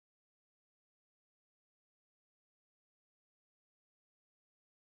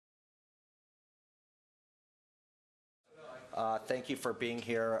Thank you for being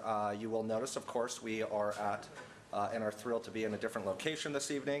here. You will notice, of course, we are at and are thrilled to be in a different location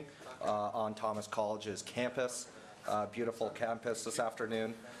this evening on Thomas College's campus. Beautiful campus this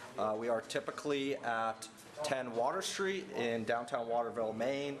afternoon. We are typically at 10 Water Street in downtown Waterville,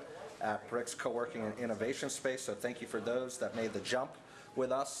 Maine, at Bricks Co-working and Innovation Space. So thank you for those that made the jump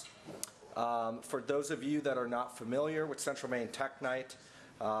with us. For those of you that are not familiar with Central Maine Tech Night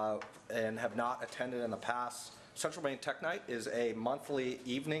and have not attended in the past, Central Maine Tech Night is a monthly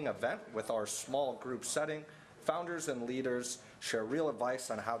evening event with our small group setting. Founders and leaders share real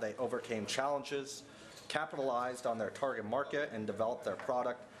advice on how they overcame challenges, capitalized on their target market, and developed their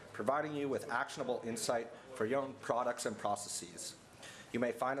product, providing you with actionable insight for your own products and processes. You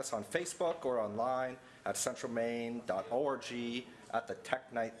may find us on Facebook or online at centralmaine.org at the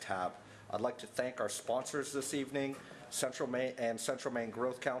Tech Night tab. I'd like to thank our sponsors this evening, Central Maine and Central Maine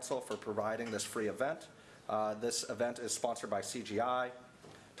Growth Council, for providing this free event. This event is sponsored by CGI,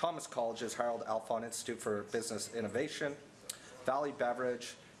 Thomas College's Harold Alfond Institute for Business Innovation, Valley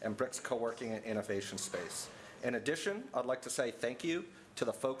Beverage, and Bricks Co-working and Innovation Space. In addition, I'd like to say thank you to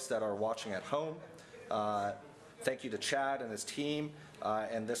the folks that are watching at home. Thank you to Chad and his team,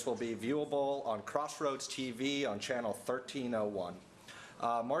 and this will be viewable on Crossroads TV on channel 1301.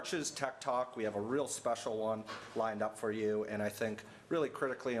 March's Tech Talk, we have a real special one lined up for you, and I think really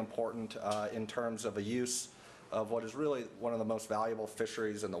critically important in terms of a use of what is really one of the most valuable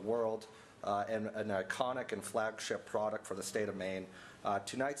fisheries in the world and an iconic and flagship product for the state of Maine.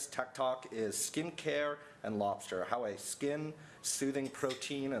 Tonight's Tech Talk is skincare and lobster, how a skin-soothing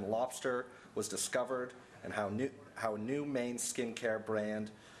protein and lobster was discovered, and how new Maine skincare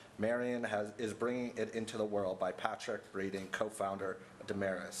brand Marion is bringing it into the world by Patrick Breeding, co-founder of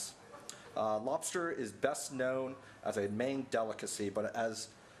Demaris. Lobster is best known as a Maine delicacy, but as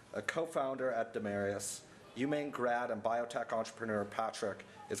a co-founder at Demaris, UMaine grad and biotech entrepreneur Patrick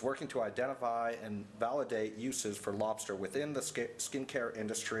is working to identify and validate uses for lobster within the skincare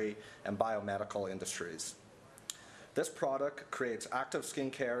industry and biomedical industries. This product creates active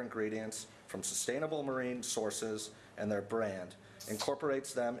skincare ingredients from sustainable marine sources, and their brand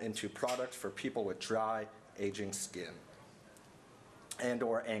incorporates them into products for people with dry, aging skin and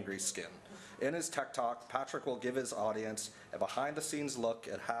or angry skin. In his Tech Talk, Patrick will give his audience a behind-the-scenes look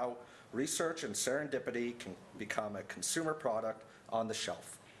at how research and serendipity can become a consumer product on the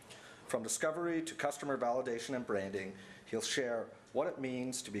shelf. From discovery to customer validation and branding, he'll share what it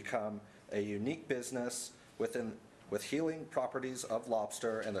means to become a unique business with healing properties of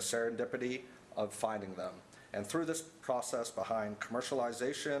lobster and the serendipity of finding them. And through this process behind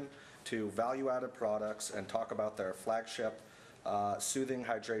commercialization to value-added products, and talk about their flagship soothing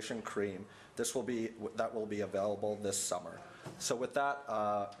hydration cream, that will be available this summer. So with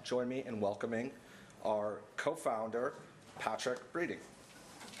that, join me in welcoming our co-founder, Patrick Breeding.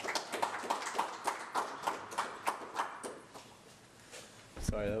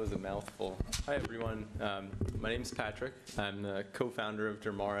 Sorry, that was a mouthful. Hi, everyone. My name is Patrick. I'm the co-founder of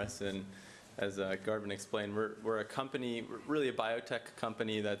Demaris, and as Garvin explained, we're a company, really a biotech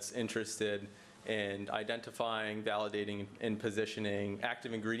company that's interested in identifying, validating, and positioning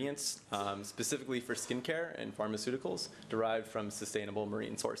active ingredients, specifically for skincare and pharmaceuticals derived from sustainable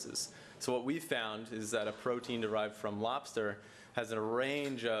marine sources. So what we've found is that a protein derived from lobster has a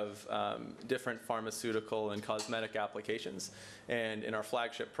range of different pharmaceutical and cosmetic applications. And in our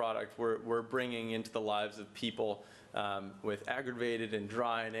flagship product, we're bringing into the lives of people with aggravated and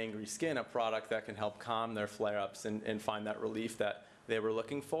dry and angry skin a product that can help calm their flare-ups and find that relief that they were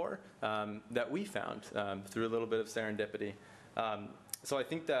looking for, that we found through a little bit of serendipity. So I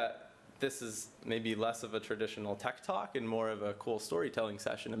think that this is maybe less of a traditional tech talk and more of a cool storytelling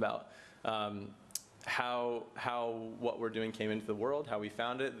session about how what we're doing came into the world, how we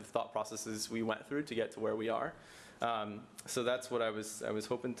found it, the thought processes we went through to get to where we are. So that's what I was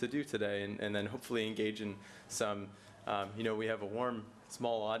hoping to do today, and then hopefully engage in some, we have a warm,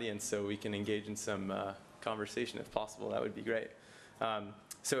 small audience, so we can engage in some conversation if possible. That would be great.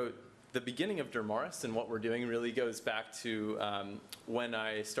 So the beginning of Demaris and what we're doing really goes back to when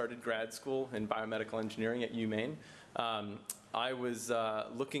I started grad school in biomedical engineering at UMaine. I was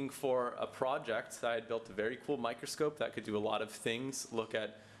looking for a project. I had built a very cool microscope that could do a lot of things, look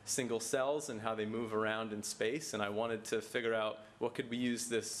at single cells and how they move around in space, and I wanted to figure out what could we use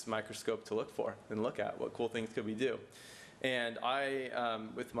this microscope to look for and look at, what cool things could we do. And I,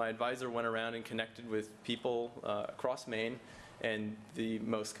 with my advisor, went around and connected with people across Maine, and the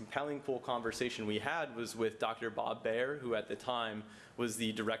most compelling, cool conversation we had was with Dr. Bob Bayer, who at the time was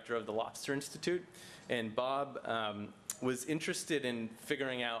the director of the Lobster Institute. And Bob was interested in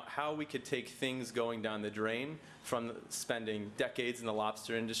figuring out how we could take things going down the drain from spending decades in the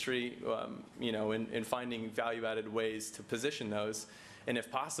lobster industry, in finding value-added ways to position those, and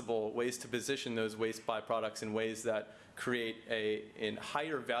if possible, ways to position those waste byproducts in ways that create a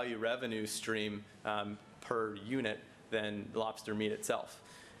higher value revenue stream per unit than lobster meat itself.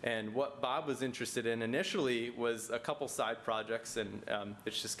 And what Bob was interested in initially was a couple side projects, and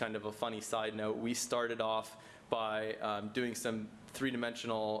it's just kind of a funny side note. We started off by doing some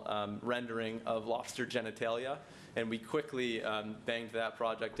three-dimensional rendering of lobster genitalia, and we quickly banged that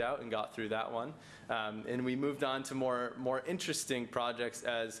project out and got through that one. And we moved on to more interesting projects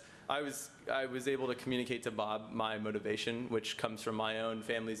as I was able to communicate to Bob my motivation, which comes from my own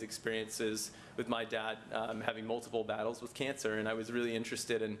family's experiences with my dad having multiple battles with cancer, and I was really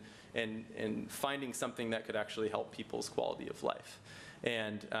interested in finding something that could actually help people's quality of life.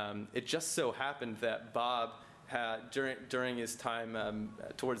 And it just so happened that Bob had, during his time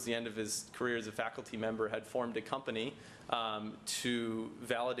towards the end of his career as a faculty member, had formed a company to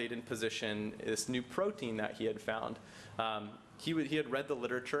validate and position this new protein that he had found. He had read the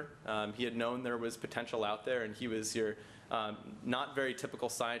literature, he had known there was potential out there, and he was your not very typical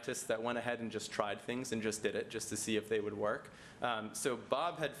scientist that went ahead and just tried things and just did it just to see if they would work. So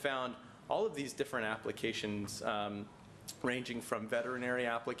Bob had found all of these different applications ranging from veterinary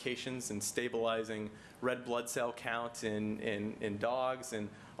applications and stabilizing red blood cell count in dogs, and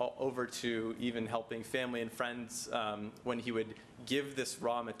over to even helping family and friends when he would give this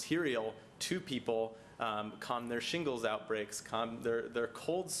raw material to people, calm their shingles outbreaks, calm their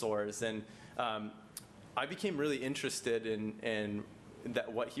cold sores. And I became really interested in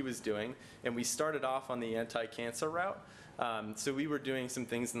what he was doing, and we started off on the anti-cancer route. So we were doing some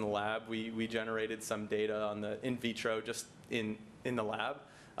things in the lab. We generated some data on the in vitro just in the lab.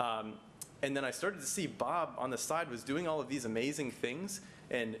 And then I started to see Bob on the side was doing all of these amazing things,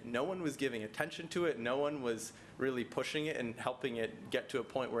 and no one was giving attention to it. No one was really pushing it and helping it get to a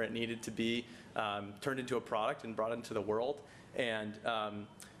point where it needed to be turned into a product and brought into the world. And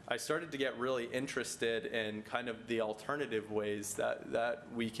I started to get really interested in kind of the alternative ways that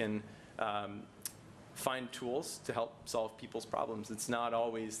we can find tools to help solve people's problems. It's not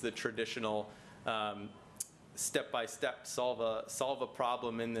always the traditional step-by-step solve a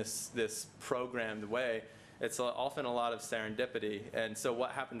problem in this programmed way. It's often a lot of serendipity. And so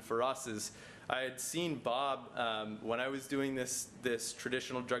what happened for us is I had seen Bob, when I was doing this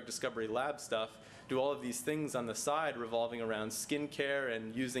traditional drug discovery lab stuff, do all of these things on the side revolving around skincare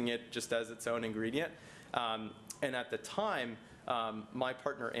and using it just as its own ingredient. And at the time, my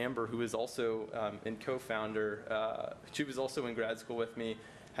partner Amber, who is also a co-founder, she was also in grad school with me,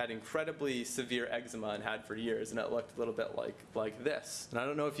 had incredibly severe eczema and had for years, and it looked a little bit like this. And I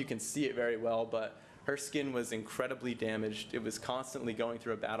don't know if you can see it very well, but her skin was incredibly damaged. It was constantly going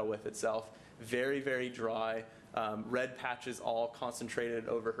through a battle with itself, very, very dry, red patches all concentrated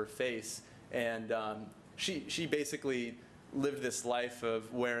over her face. And she basically lived this life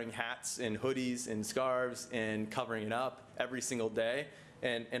of wearing hats and hoodies and scarves and covering it up every single day.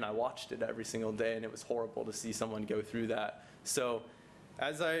 And I watched it every single day, and it was horrible to see someone go through that. So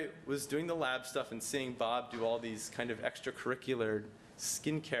as I was doing the lab stuff and seeing Bob do all these kind of extracurricular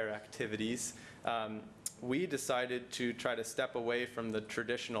skincare activities, we decided to try to step away from the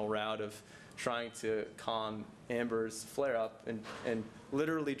traditional route of trying to calm Amber's flare-up and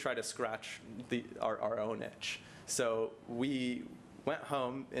literally try to scratch our own itch. So we went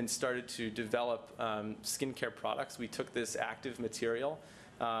home and started to develop skincare products. We took this active material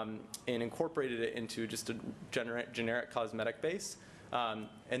and incorporated it into just a generic cosmetic base.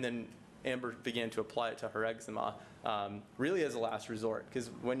 And then Amber began to apply it to her eczema, really as a last resort. Because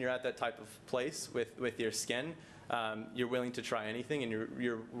when you're at that type of place with your skin, you're willing to try anything, and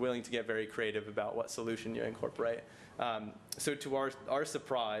you're willing to get very creative about what solution you incorporate. So to our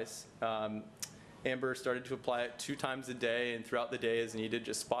surprise, Amber started to apply it 2 times a day and throughout the day as needed,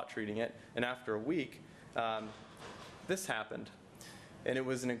 just spot treating it. And after a week, this happened. And it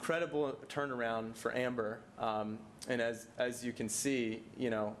was an incredible turnaround for Amber. And as you can see,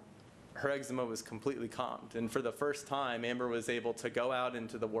 her eczema was completely calmed. And for the first time, Amber was able to go out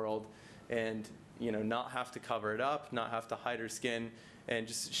into the world and not have to cover it up, not have to hide her skin, and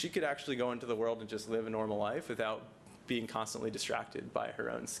she could actually go into the world and just live a normal life without being constantly distracted by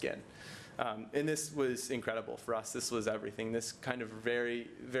her own skin. And this was incredible for us. This was everything. This kind of very,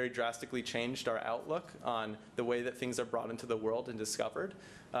 very drastically changed our outlook on the way that things are brought into the world and discovered.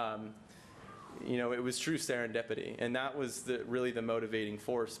 It was true serendipity, and that was really the motivating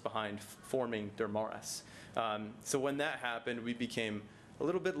force behind forming Dermaris. So when that happened, we became a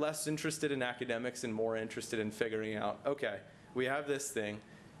little bit less interested in academics and more interested in figuring out, okay, we have this thing.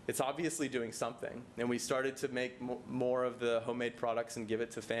 It's obviously doing something. And we started to make more of the homemade products and give it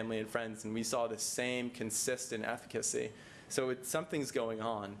to family and friends, and we saw the same consistent efficacy. So something's going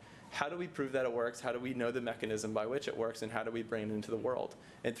on. How do we prove that it works? How do we know the mechanism by which it works, and how do we bring it into the world?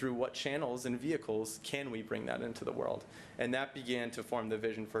 And through what channels and vehicles can we bring that into the world? And that began to form the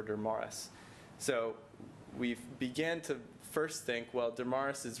vision for Dermaris. So we began to first think, well,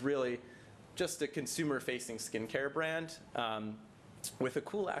 Dermaris is really just a consumer-facing skincare brand with a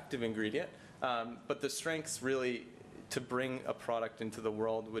cool active ingredient, but the strengths really to bring a product into the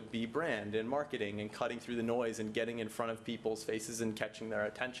world would be brand and marketing and cutting through the noise and getting in front of people's faces and catching their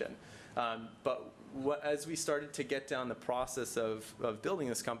attention. But as we started to get down the process of building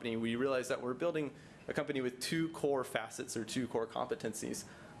this company, we realized that we're building a company with two core facets or two core competencies.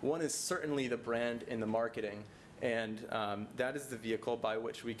 One is certainly the brand and the marketing, and that is the vehicle by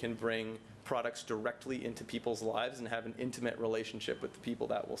which we can bring products directly into people's lives and have an intimate relationship with the people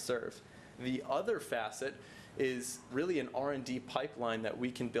that we'll serve. The other facet is really an R&D pipeline that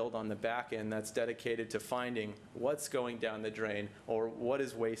we can build on the back end that's dedicated to finding what's going down the drain or what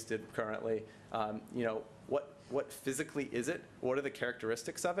is wasted currently. What physically is it? What are the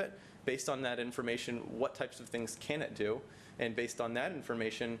characteristics of it? Based on that information, what types of things can it do? And based on that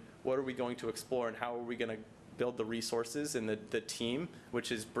information, what are we going to explore and how are we going to build the resources and the team,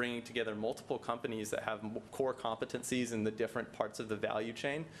 which is bringing together multiple companies that have core competencies in the different parts of the value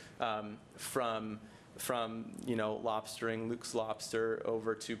chain, from lobstering, Luke's Lobster,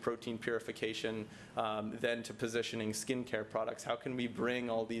 over to protein purification, then to positioning skincare products. How can we bring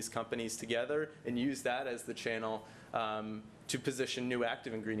all these companies together and use that as the channel to position new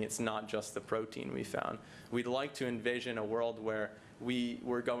active ingredients, not just the protein we found? We'd like to envision a world where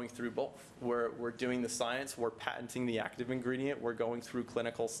we're going through both. We're doing the science, we're patenting the active ingredient, we're going through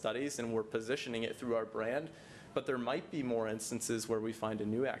clinical studies, and we're positioning it through our brand. But there might be more instances where we find a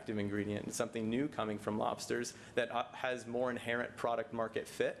new active ingredient, something new coming from lobsters that has more inherent product market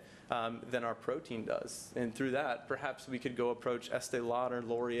fit than our protein does. And through that, perhaps we could go approach Estee Lauder,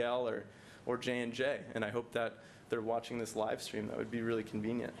 L'Oreal, or J&J. And I hope that they're watching this live stream. That would be really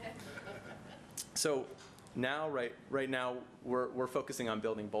convenient. So now, right now, we're focusing on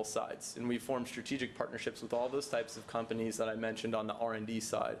building both sides, and we formed strategic partnerships with all those types of companies that I mentioned on the R&D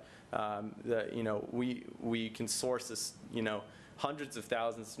side. We can source this, hundreds of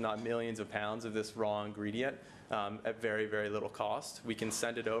thousands, if not millions of pounds of this raw ingredient at very, very little cost. We can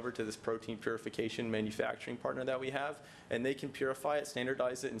send it over to this protein purification manufacturing partner that we have, and they can purify it,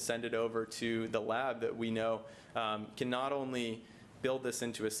 standardize it, and send it over to the lab that we know can not only build this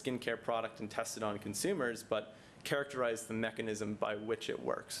into a skincare product and test it on consumers, but characterize the mechanism by which it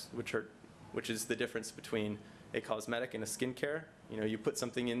works, which is the difference between a cosmetic and a skincare. You put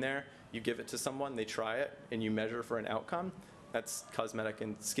something in there, you give it to someone, they try it, and you measure for an outcome. That's cosmetic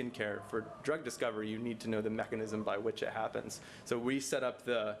and skincare. For drug discovery, you need to know the mechanism by which it happens. So we set up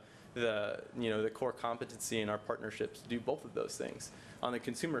the core competency in our partnerships to do both of those things. On the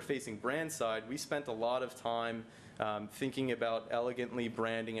consumer-facing brand side, we spent a lot of time thinking about elegantly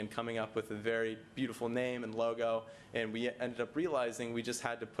branding and coming up with a very beautiful name and logo, and we ended up realizing we just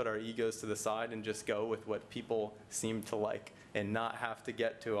had to put our egos to the side and just go with what people seem to like and not have to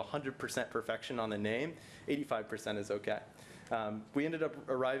get to 100% perfection on the name. 85% is okay. We ended up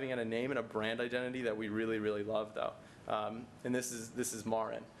arriving at a name and a brand identity that we really, really love, though, and this is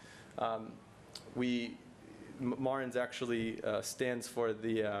Marin. Marin's actually stands for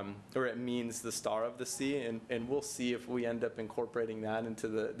or it means the star of the sea, and we'll see if we end up incorporating that into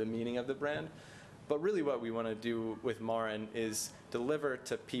the meaning of the brand. But really what we want to do with Marin is deliver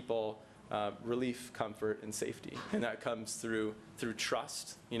to people relief, comfort, and safety, and that comes through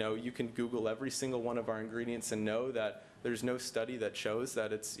trust. You can Google every single one of our ingredients and know that there's no study that shows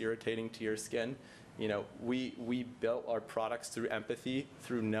that it's irritating to your skin. We built our products through empathy,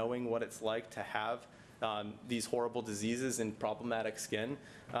 through knowing what it's like to have these horrible diseases and problematic skin.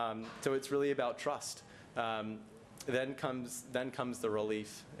 So it's really about trust. Then comes the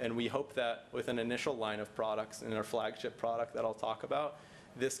relief, and we hope that with an initial line of products and our flagship product that I'll talk about,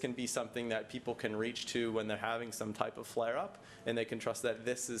 this can be something that people can reach to when they're having some type of flare-up, and they can trust that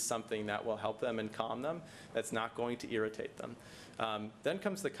this is something that will help them and calm them, that's not going to irritate them. Then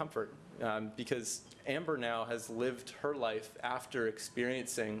comes the comfort, because Amber now has lived her life after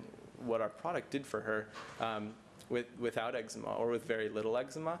experiencing what our product did for her without eczema or with very little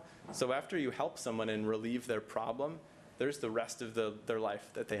eczema. So after you help someone and relieve their problem, there's the rest of their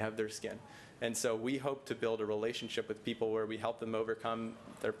life that they have their skin. And so we hope to build a relationship with people where we help them overcome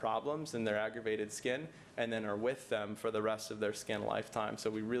their problems and their aggravated skin, and then are with them for the rest of their skin lifetime.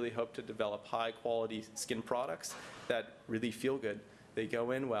 So we really hope to develop high quality skin products that really feel good. They go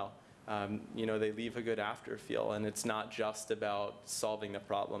in well. They leave a good after feel, and it's not just about solving the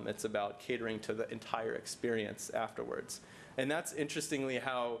problem. It's about catering to the entire experience afterwards. And that's interestingly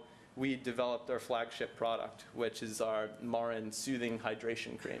how we developed our flagship product, which is our Marin Soothing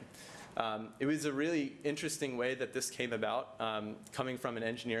Hydration Cream. It was a really interesting way that this came about. Coming from an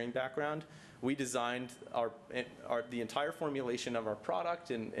engineering background, we designed the entire formulation of our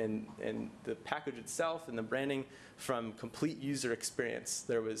product and the package itself and the branding from complete user experience.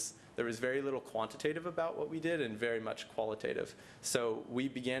 There was very little quantitative about what we did and very much qualitative. So we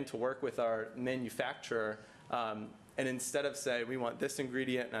began to work with our manufacturer, and instead of saying we want this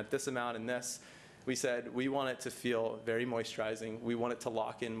ingredient and at this amount and this, we said we want it to feel very moisturizing. We want it to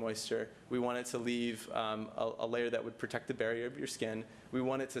lock in moisture. We want it to leave a layer that would protect the barrier of your skin. We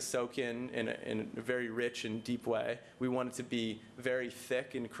want it to soak in a very rich and deep way. We want it to be very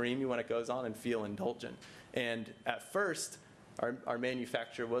thick and creamy when it goes on and feel indulgent. And at first, our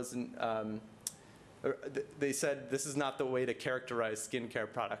manufacturer wasn't, they said this is not the way to characterize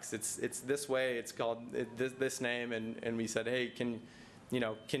skincare products. It's this way, it's called this name, and we said, hey, can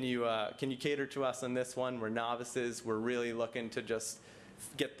you cater to us on this one? We're novices. We're really looking to just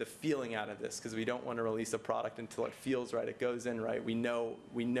get the feeling out of this, because we don't want to release a product until it feels right, it goes in right. We know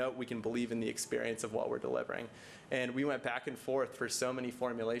we can believe in the experience of what we're delivering. And we went back and forth for so many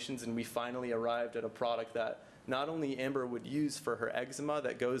formulations, and we finally arrived at a product that not only Amber would use for her eczema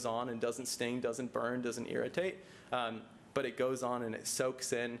that goes on and doesn't sting, doesn't burn, doesn't irritate, but it goes on and it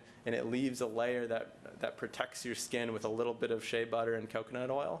soaks in and it leaves a layer that protects your skin with a little bit of shea butter and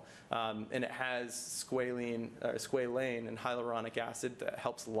coconut oil. And it has squalane and hyaluronic acid that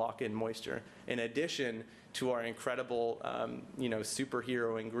helps lock in moisture. In addition to our incredible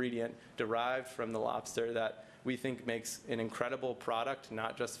superhero ingredient derived from the lobster that we think makes an incredible product,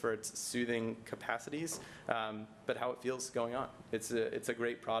 not just for its soothing capacities, but how it feels going on. It's a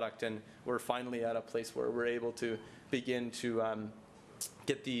great product, and we're finally at a place where we're able to begin to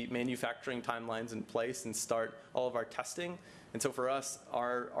get the manufacturing timelines in place and start all of our testing. And so for us,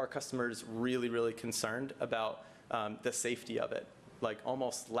 our customers really, really concerned about the safety of it, like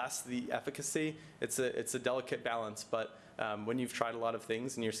almost less the efficacy. It's a delicate balance, but when you've tried a lot of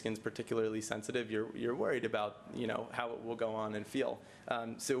things and your skin's particularly sensitive, you're worried about how it will go on and feel.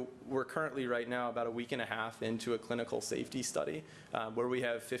 So we're currently right now about a week and a half into a clinical safety study where we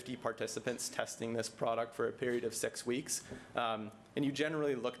have 50 participants testing this product for a period of 6 weeks. And you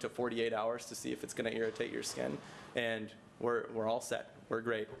generally look to 48 hours to see if it's going to irritate your skin, and we're all set. We're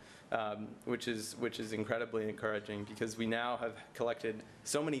great. Which is incredibly encouraging, because we now have collected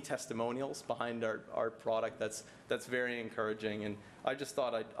so many testimonials behind our product that's very encouraging. And I just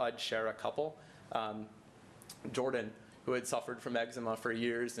thought I'd share a couple. Jordan, who had suffered from eczema for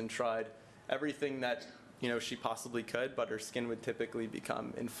years and tried everything that she possibly could, but her skin would typically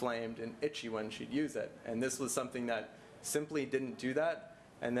become inflamed and itchy when she'd use it. And this was something that simply didn't do that,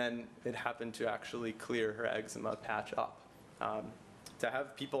 and then it happened to actually clear her eczema patch up. To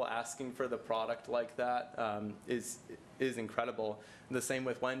have people asking for the product like that is incredible. And the same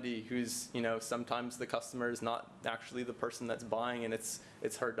with Wendy, who's sometimes the customer is not actually the person that's buying, and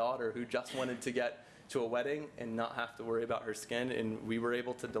it's her daughter who just wanted to get to a wedding and not have to worry about her skin, and we were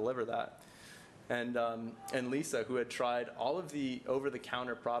able to deliver that. And Lisa, who had tried all of the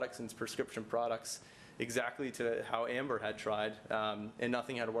over-the-counter products and prescription products exactly to how Amber had tried, and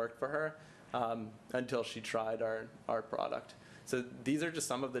nothing had worked for her until she tried our product. So these are just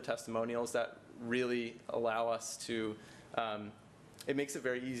some of the testimonials that really allow us to, it makes it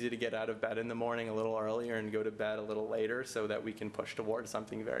very easy to get out of bed in the morning a little earlier and go to bed a little later, so that we can push towards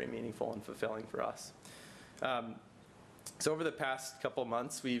something very meaningful and fulfilling for us. So over the past couple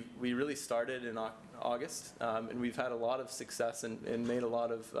months, we really started in August, and we've had a lot of success and made a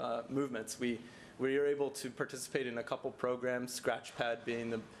lot of movements. We were able to participate in a couple programs, Scratchpad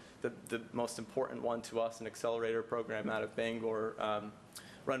being the most important one to us, an accelerator program out of Bangor,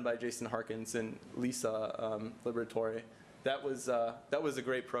 run by Jason Harkins and Lisa Liberatore. That was a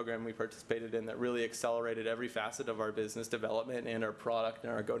great program we participated in that really accelerated every facet of our business development and our product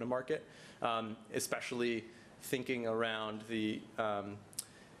and our go-to-market, especially thinking around the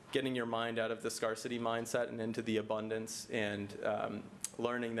getting your mind out of the scarcity mindset and into the abundance, and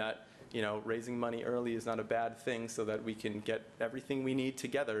learning that raising money early is not a bad thing, so that we can get everything we need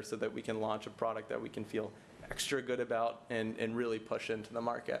together so that we can launch a product that we can feel extra good about and really push into the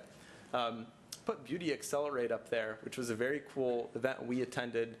market. put Beauty Accelerate up there, which was a very cool event we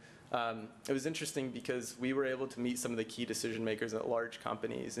attended. It was interesting because we were able to meet some of the key decision makers at large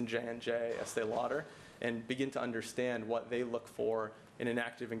companies in J&J, Estee Lauder, and begin to understand what they look for in an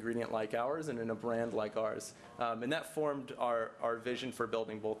active ingredient like ours and in a brand like ours. And that formed our vision for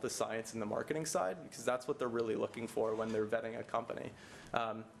building both the science and the marketing side, because that's what they're really looking for when they're vetting a company.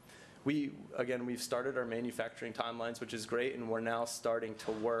 We've started our manufacturing timelines, which is great, and we're now starting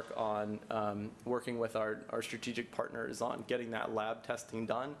to work on working with our strategic partners on getting that lab testing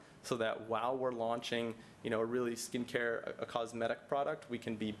done, so that while we're launching, a really skincare, a cosmetic product, we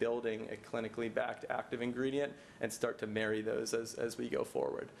can be building a clinically backed active ingredient and start to marry those as we go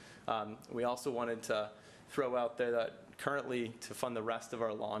forward. We also wanted to throw out there that currently, to fund the rest of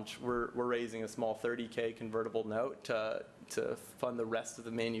our launch, we're raising a small $30K convertible note to fund the rest of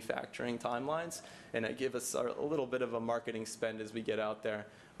the manufacturing timelines, and it give us a little bit of a marketing spend as we get out there.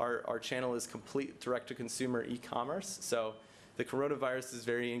 Our channel is complete direct-to-consumer e-commerce, so the coronavirus is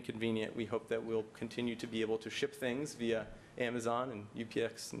very inconvenient. We hope that we'll continue to be able to ship things via Amazon and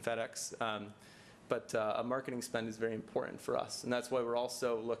UPS and FedEx, but a marketing spend is very important for us, and that's why we're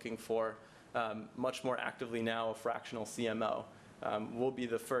also looking for much more actively now a fractional CMO. We'll be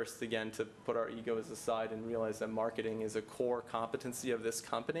the first, again, to put our egos aside and realize that marketing is a core competency of this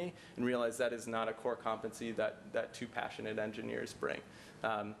company, and realize that is not a core competency that two passionate engineers bring.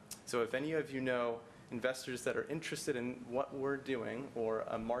 So if any of you know investors that are interested in what we're doing, or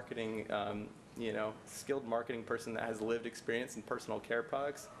a marketing, skilled marketing person that has lived experience in personal care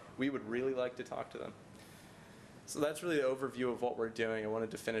products, we would really like to talk to them. So that's really the overview of what we're doing. I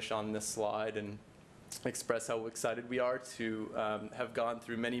wanted to finish on this slide and express how excited we are to have gone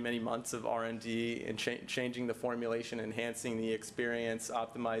through many, many months of R&D and changing the formulation, enhancing the experience,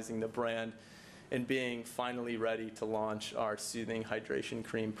 optimizing the brand, and being finally ready to launch our Soothing Hydration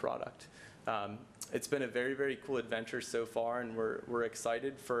Cream product. It's been a very, very cool adventure so far, and we're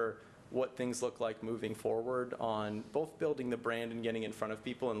excited for what things look like moving forward on both building the brand and getting in front of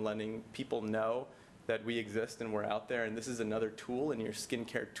people and letting people know that we exist and we're out there, and this is another tool in your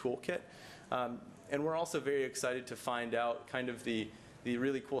skincare toolkit. And we're also very excited to find out kind of the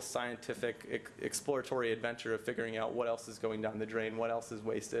really cool scientific exploratory adventure of figuring out what else is going down the drain, what else is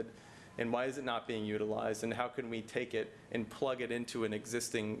wasted, and why is it not being utilized, and how can we take it and plug it into an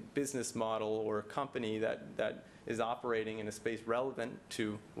existing business model or company that is operating in a space relevant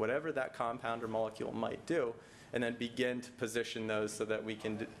to whatever that compound or molecule might do, and then begin to position those so that we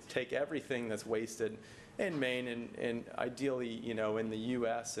can take everything that's wasted in Maine and ideally, in the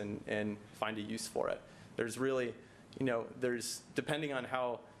US and find a use for it. There's really, depending on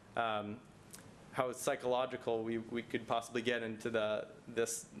how psychological we could possibly get into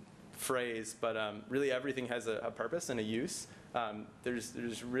this phrase, but really everything has a purpose and a use.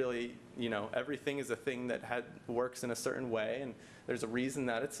 There's really, everything is a thing that works in a certain way, and there's a reason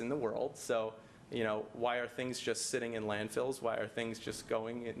that it's in the world. So, why are things just sitting in landfills? Why are things just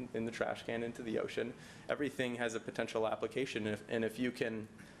going in the trash can into the ocean? Everything has a potential application, and if you can,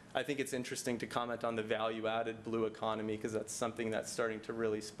 I think it's interesting to comment on the value-added blue economy, because that's something that's starting to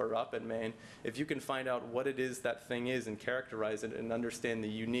really spur up in Maine. If you can find out what it is that thing is and characterize it and understand the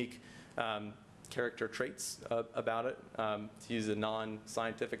unique character traits about it, to use a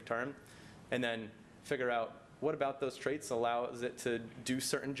non-scientific term, and then figure out what about those traits allows it to do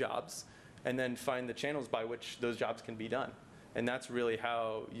certain jobs, and then find the channels by which those jobs can be done. And that's really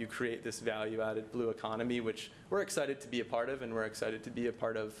how you create this value-added blue economy, which we're excited to be a part of, and we're excited to be a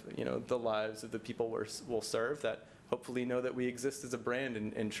part of, the lives of the people we'll serve that hopefully know that we exist as a brand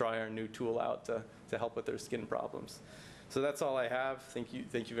and try our new tool out to help with their skin problems. So that's all I have. Thank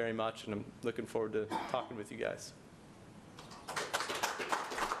you very much, and I'm looking forward to talking with you guys.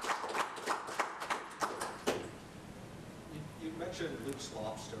 You mentioned Luke's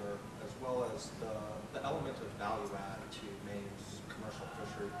Lobster, as well as the element of value add to Maine's commercial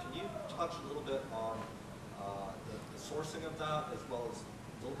fishery. Can you touch a little bit on the sourcing of that, as well as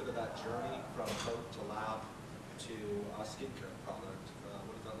a little bit of that journey from boat to lab to a skincare product?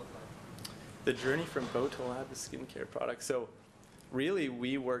 What does that look like? The journey from boat to lab to skincare product. So really,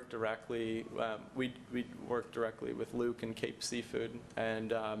 we work directly with Luke and Cape Seafood,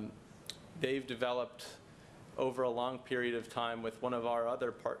 and they've developed over a long period of time with one of our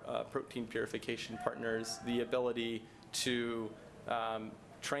other protein purification partners the ability to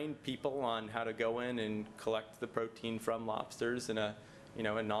train people on how to go in and collect the protein from lobsters in a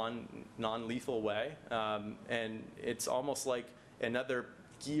non-lethal way, and it's almost like another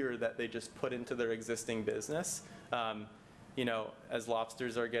gear that they just put into their existing business. As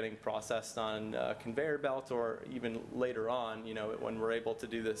lobsters are getting processed on a conveyor belt, or even later on, when we're able to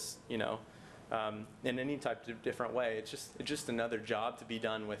do this, in any type of different way. It's just another job to be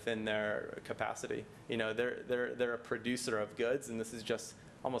done within their capacity. You know, they're a producer of goods, and this is just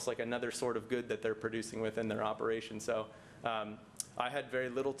almost like another sort of good that they're producing within their operation. So I had very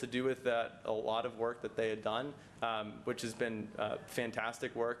little to do with that, a lot of work that they had done, which has been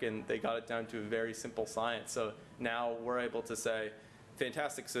fantastic work, and they got it down to a very simple science. So now we're able to say,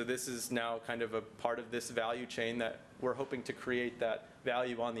 fantastic, so this is now kind of a part of this value chain that we're hoping to create that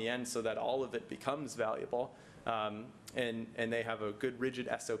value on the end so that all of it becomes valuable. And they have a good rigid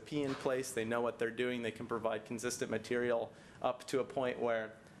SOP in place. They know what they're doing. They can provide consistent material up to a point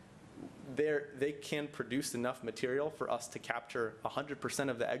where they can produce enough material for us to capture 100%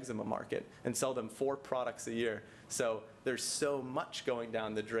 of the eczema market and sell them 4 products a year. So there's so much going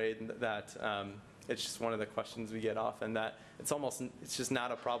down the drain that it's just one of the questions we get often, that it's just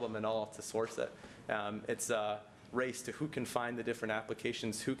not a problem at all to source it. It's a race to who can find the different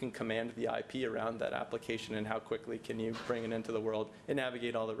applications, who can command the IP around that application, and how quickly can you bring it into the world and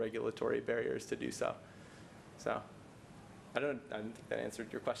navigate all the regulatory barriers to do so. So I don't think that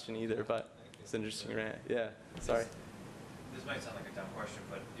answered your question either, but it's interesting, right? Yeah, sorry. This might sound like a dumb question,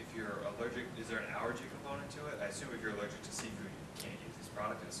 but if you're allergic, is there an allergy component to it? I assume if you're allergic to seafood, you can't use this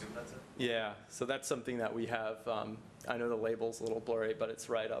product. I assume that's it? Yeah, so that's something that we have. I know the label's a little blurry, but it's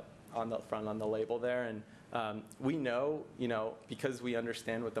right up on the front on the label there. And we know, because we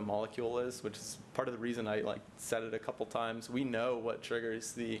understand what the molecule is, which is part of the reason I said it a couple times, we know what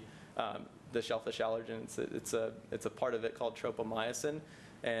triggers the shellfish allergen. It's a part of it called tropomyosin,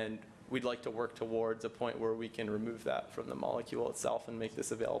 and we'd like to work towards a point where we can remove that from the molecule itself and make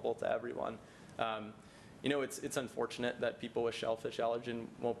this available to everyone. It's unfortunate that people with shellfish allergen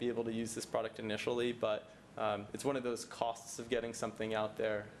won't be able to use this product initially, but it's one of those costs of getting something out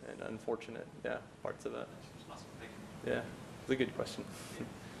there, and unfortunate, parts of it. Awesome, thank you. Yeah, it's a good question.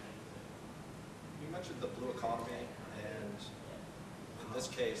 You mentioned the blue economy, and in this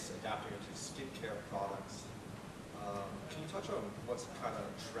case, adapting it to skincare products. Can you touch on what's kind of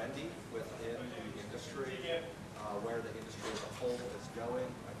trendy within the industry, where the industry as a whole is going?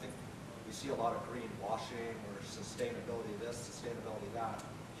 I think we see a lot of greenwashing or sustainability this, sustainability that.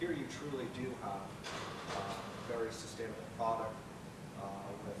 Here you truly do have a very sustainable product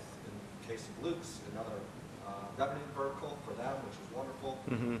with, in the case of Luke's, another revenue vertical for them, which is wonderful.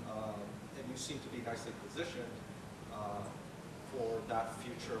 And you seem to be nicely positioned for that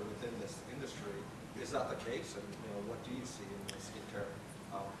future within this industry. Is that the case? And what do you see in the skincare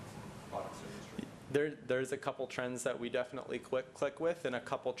products industry? There's a couple trends that we definitely click with, and a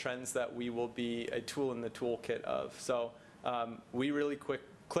couple trends that we will be a tool in the toolkit of. So we really click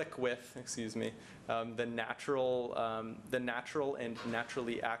with, the natural and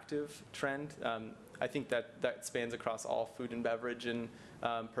naturally active trend. I think that spans across all food and beverage and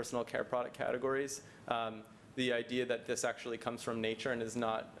personal care product categories. The idea that this actually comes from nature and is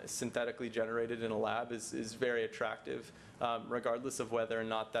not synthetically generated in a lab is very attractive, regardless of whether or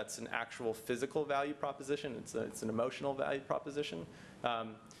not that's an actual physical value proposition. It's an emotional value proposition,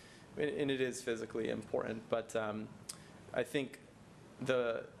 and it is physically important. But I think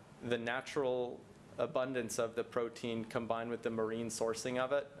the natural abundance of the protein combined with the marine sourcing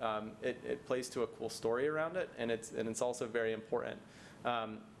of it, it plays to a cool story around it, and it's also very important.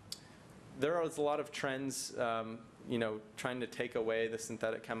 There is a lot of trends, trying to take away the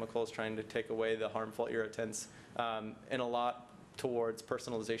synthetic chemicals, trying to take away the harmful irritants, and a lot towards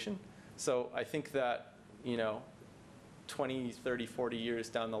personalization. So I think that, 20, 30, 40 years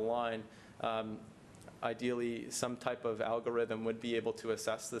down the line, ideally some type of algorithm would be able to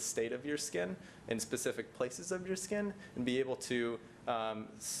assess the state of your skin in specific places of your skin and be able to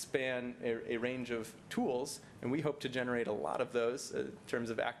span a range of tools, and we hope to generate a lot of those in terms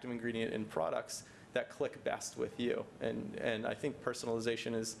of active ingredient in products that click best with you. And I think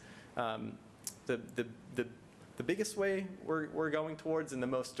personalization is the biggest way we're going towards, and the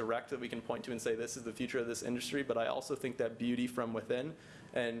most direct that we can point to and say this is the future of this industry. But I also think that beauty from within,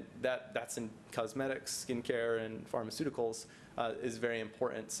 and that's in cosmetics, skincare, and pharmaceuticals, is very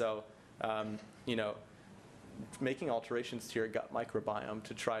important. So making alterations to your gut microbiome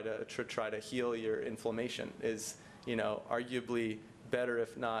to try to heal your inflammation is, arguably better,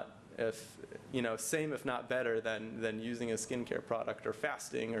 same if not better than using a skincare product or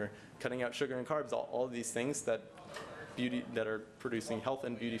fasting or cutting out sugar and carbs. All of these things that are producing health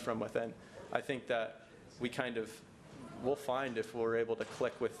and beauty from within. I think that we'll find if we're able to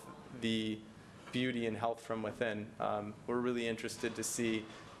click with the beauty and health from within. We're really interested to see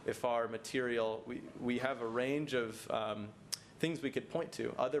if our material, we have a range of things we could point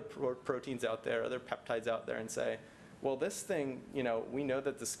to, other proteins out there, other peptides out there, and say, well, this thing, we know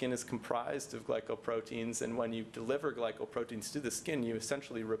that the skin is comprised of glycoproteins, and when you deliver glycoproteins to the skin, you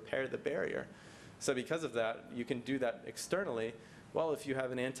essentially repair the barrier. So because of that, you can do that externally. Well, if you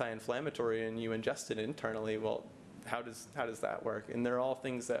have an anti-inflammatory and you ingest it internally, well, how does that work? And they're all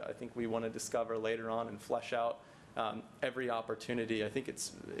things that I think we want to discover later on and flesh out every opportunity. I think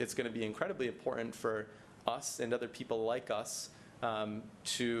it's going to be incredibly important for us and other people like us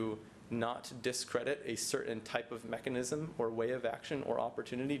to not discredit a certain type of mechanism or way of action or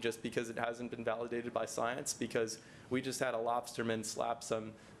opportunity just because it hasn't been validated by science, because we just had a lobsterman slap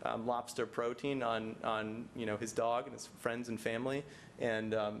some lobster protein on his dog and his friends and family,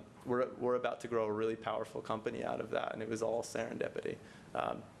 and we're about to grow a really powerful company out of that, and it was all serendipity.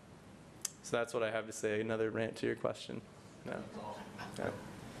 So that's what I have to say. Another rant to your question. No.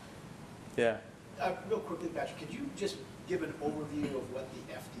 Yeah. Real quickly, Patrick, could you just give an overview of what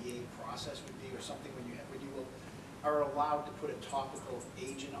the FDA process would be, or something when you are allowed to put a topical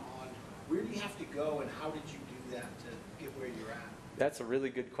agent on? Where do you have to go, and how did you do that to get where you're at? That's a really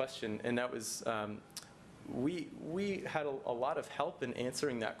good question, and that was we had a lot of help in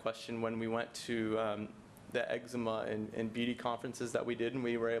answering that question when we went to the eczema and beauty conferences that we did, and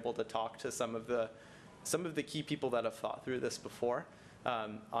we were able to talk to some of the key people that have thought through this before.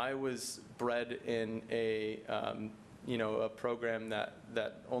 I was bred in a program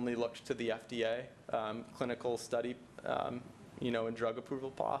that only looked to the FDA clinical study, and drug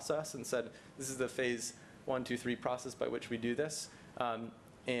approval process, and said this is the phase 1, 2, 3 process by which we do this.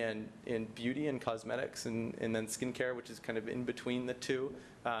 And in beauty and cosmetics and then skincare, which is kind of in between the two,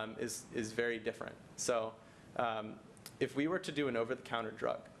 is very different. So if we were to do an over-the-counter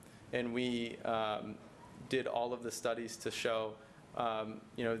drug, and we did all of the studies to show,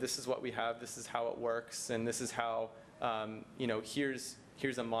 this is what we have, this is how it works, and this is how,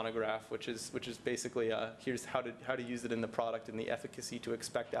 here's a monograph, which is basically here's how to use it in the product and the efficacy to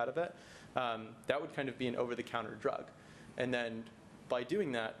expect out of it. That would kind of be an over-the-counter drug. And then by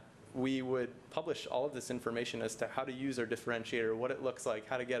doing that, we would publish all of this information as to how to use our differentiator, what it looks like,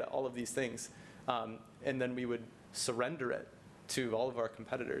 how to get all of these things. And then we would surrender it to all of our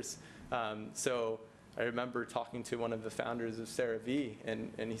competitors. So I remember talking to one of the founders of CeraVe,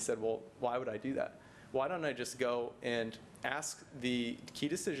 and he said, well, why would I do that? Why don't I just go and ask the key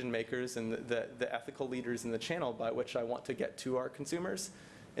decision makers and the ethical leaders in the channel by which I want to get to our consumers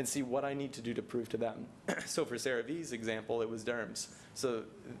and see what I need to do to prove to them. So for CeraVe's example, it was derms. So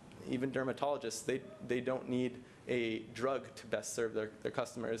even dermatologists, they don't need a drug to best serve their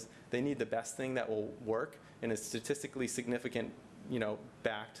customers. They need the best thing that will work and is statistically significant,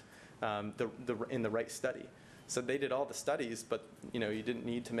 backed in the right study. So they did all the studies, but you didn't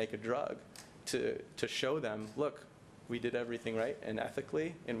need to make a drug to show them, look, we did everything right and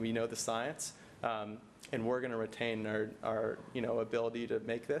ethically, and we know the science, and we're going to retain our ability to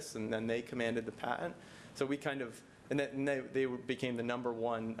make this. And then they commanded the patent. So we kind of, and then they became the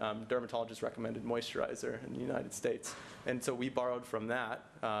 #1 dermatologist recommended moisturizer in the United States. And so we borrowed from that.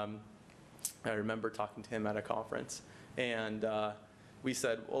 I remember talking to him at a conference, and we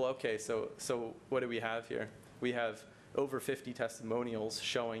said, well, okay, so what do we have here? We have over 50 testimonials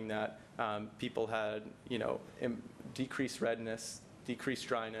showing that people had, decreased redness, decreased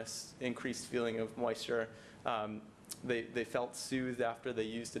dryness, increased feeling of moisture. They felt soothed after they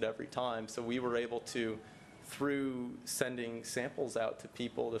used it every time. So we were able to, through sending samples out to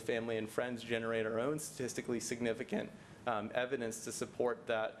people, to family and friends, generate our own statistically significant evidence to support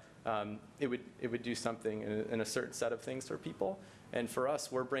that it would do something in a certain set of things for people. And for us,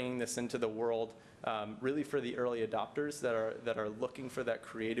 we're bringing this into the world really for the early adopters that are looking for that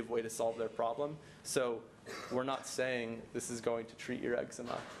creative way to solve their problem. So we're not saying this is going to treat your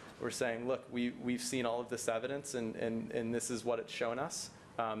eczema. We're saying, look, we've seen all of this evidence, and this is what it's shown us.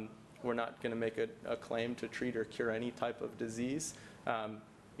 We're not going to make a claim to treat or cure any type of disease,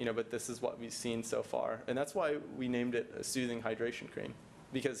 but this is what we've seen so far. And that's why we named it a soothing hydration cream,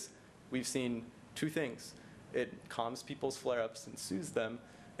 because we've seen two things. It calms people's flare-ups and soothes them,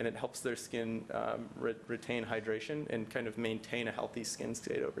 and it helps their skin retain hydration and kind of maintain a healthy skin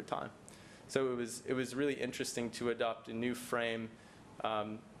state over time. So it was really interesting to adopt a new frame.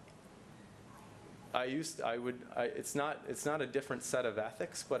 It's not a different set of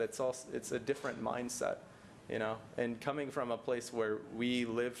ethics, but it's a different mindset, And coming from a place where we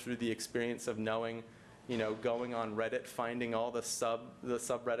lived through the experience of knowing, going on Reddit, finding all the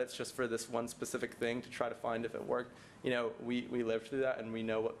subreddits just for this one specific thing to try to find if it worked. We lived through that, and we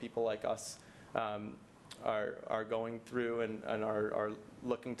know what people like us are going through and are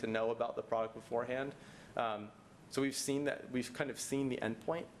looking to know about the product beforehand. So we've seen that, we've kind of seen the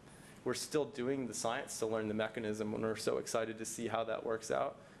endpoint, We're still doing the science to learn the mechanism, and we're so excited to see how that works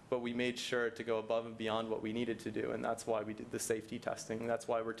out. But we made sure to go above and beyond what we needed to do, and that's why we did the safety testing. That's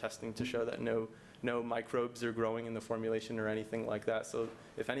why we're testing to show that no microbes are growing in the formulation or anything like that. So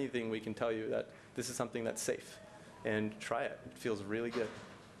if anything, we can tell you that this is something that's safe. And try it. It feels really good.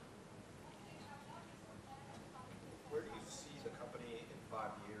 Where do you see the company in 5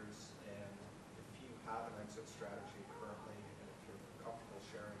 years, and if you have an exit strategy currently, and if you're comfortable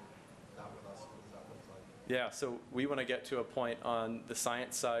sharing that with us, what does that look like? Yeah, so we want to get to a point on the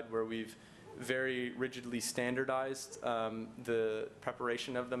science side where we've very rigidly standardized the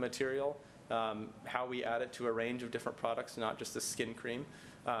preparation of the material, how we add it to a range of different products, not just a skin cream.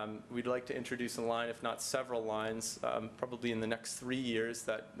 We'd like to introduce a line, if not several lines, probably in the next 3 years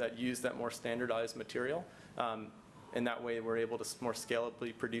that use that more standardized material. And that way we're able to more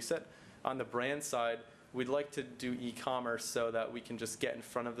scalably produce it. On the brand side, we'd like to do e-commerce so that we can just get in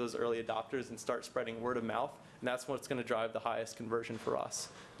front of those early adopters and start spreading word of mouth. And that's what's going to drive the highest conversion for us.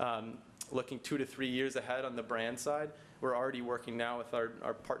 Looking 2 to 3 years ahead on the brand side, we're already working now with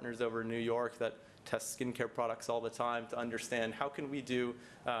our partners over in New York that test skincare products all the time to understand how can we do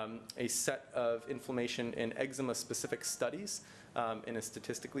a set of inflammation and eczema specific studies in a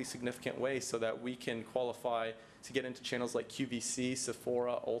statistically significant way so that we can qualify to get into channels like QVC,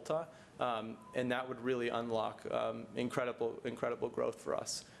 Sephora, Ulta, and that would really unlock incredible growth for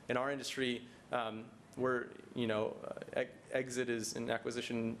us. In our industry, exit is an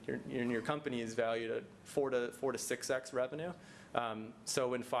acquisition in your company is valued at 4 to 6x revenue.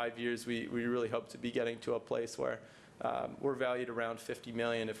 So in 5 years, we really hope to be getting to a place where we're valued around $50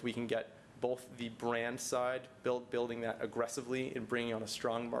 million if we can get both the brand side, building that aggressively and bringing on a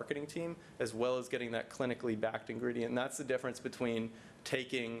strong marketing team, as well as getting that clinically backed ingredient. And that's the difference between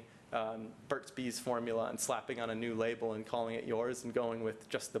taking Burt's Bees formula and slapping on a new label and calling it yours and going with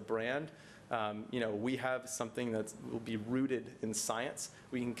just the brand. We have something that will be rooted in science.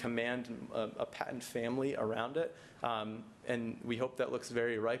 We can command a patent family around it, and we hope that looks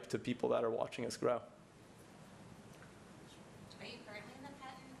very ripe to people that are watching us grow. Are you currently in the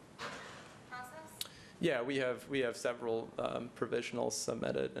patent process? Yeah, we have several provisionals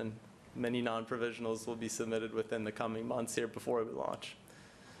submitted, and many non-provisionals will be submitted within the coming months here before we launch.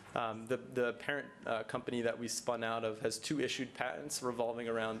 The parent company that we spun out of has 2 issued patents revolving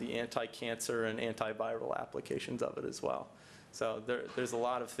around the anti-cancer and antiviral applications of it as well. So there's a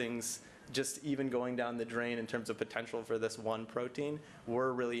lot of things just even going down the drain in terms of potential for this one protein.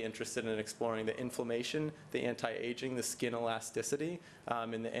 We're really interested in exploring the inflammation, the anti-aging, the skin elasticity,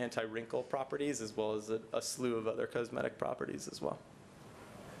 and the anti-wrinkle properties, as well as a slew of other cosmetic properties as well.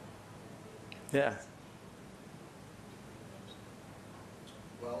 Yeah.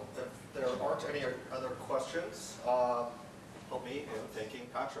 Well, if there aren't any other questions, help me in thanking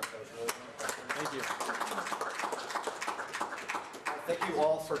Patrick. That was really good. Thank you. Thank you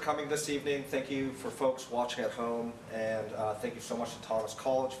all for coming this evening. Thank you for folks watching at home, and thank you so much to Thomas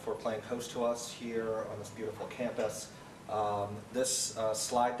College for playing host to us here on this beautiful campus. This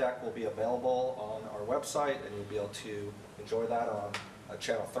slide deck will be available on our website, and you'll be able to enjoy that on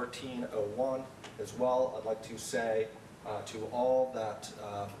channel 1301 as well. I'd like to say to all that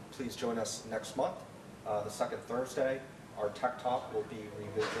please join us next month, the second Thursday. Our Tech Talk will be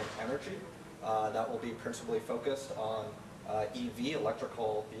Revisiting Energy. That will be principally focused on EV,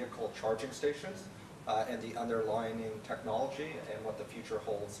 electrical vehicle charging stations, and the underlying technology and what the future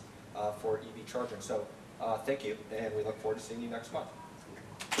holds for EV charging. So thank you, and we look forward to seeing you next month.